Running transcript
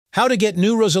How to get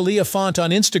new Rosalia font on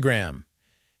Instagram.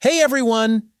 Hey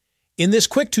everyone! In this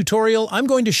quick tutorial, I'm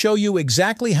going to show you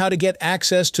exactly how to get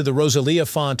access to the Rosalia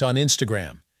font on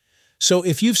Instagram. So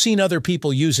if you've seen other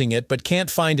people using it but can't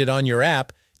find it on your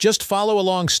app, just follow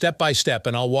along step by step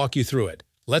and I'll walk you through it.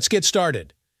 Let's get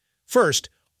started. First,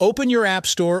 open your App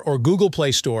Store or Google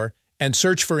Play Store and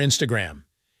search for Instagram.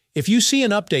 If you see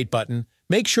an update button,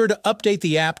 make sure to update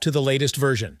the app to the latest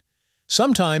version.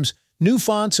 Sometimes, new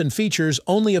fonts and features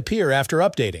only appear after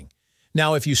updating.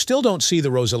 Now, if you still don't see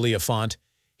the Rosalia font,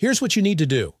 here's what you need to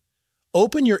do.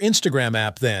 Open your Instagram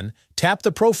app, then tap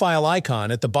the profile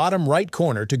icon at the bottom right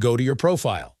corner to go to your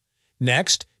profile.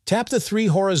 Next, tap the three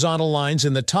horizontal lines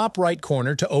in the top right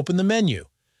corner to open the menu.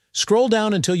 Scroll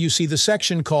down until you see the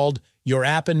section called Your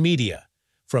App and Media.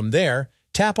 From there,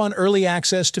 tap on Early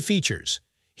Access to Features.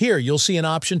 Here, you'll see an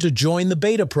option to join the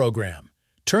beta program.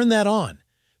 Turn that on.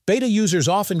 Beta users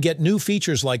often get new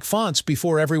features like fonts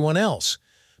before everyone else.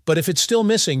 But if it's still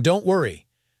missing, don't worry.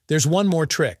 There's one more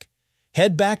trick.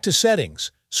 Head back to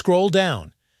Settings, scroll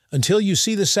down, until you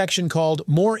see the section called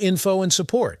More Info and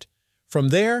Support. From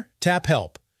there, tap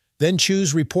Help. Then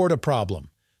choose Report a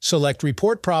Problem. Select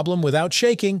Report Problem without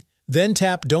shaking, then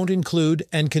tap Don't Include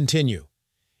and Continue.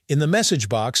 In the message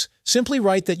box, simply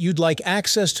write that you'd like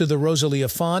access to the Rosalia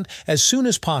font as soon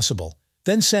as possible,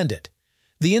 then send it.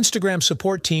 The Instagram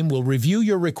support team will review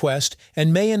your request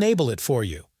and may enable it for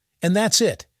you. And that's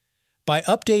it. By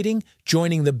updating,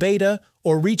 joining the beta,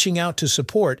 or reaching out to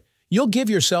support, you'll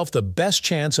give yourself the best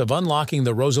chance of unlocking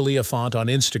the Rosalia font on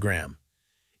Instagram.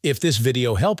 If this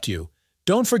video helped you,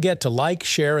 don't forget to like,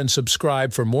 share, and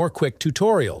subscribe for more quick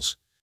tutorials.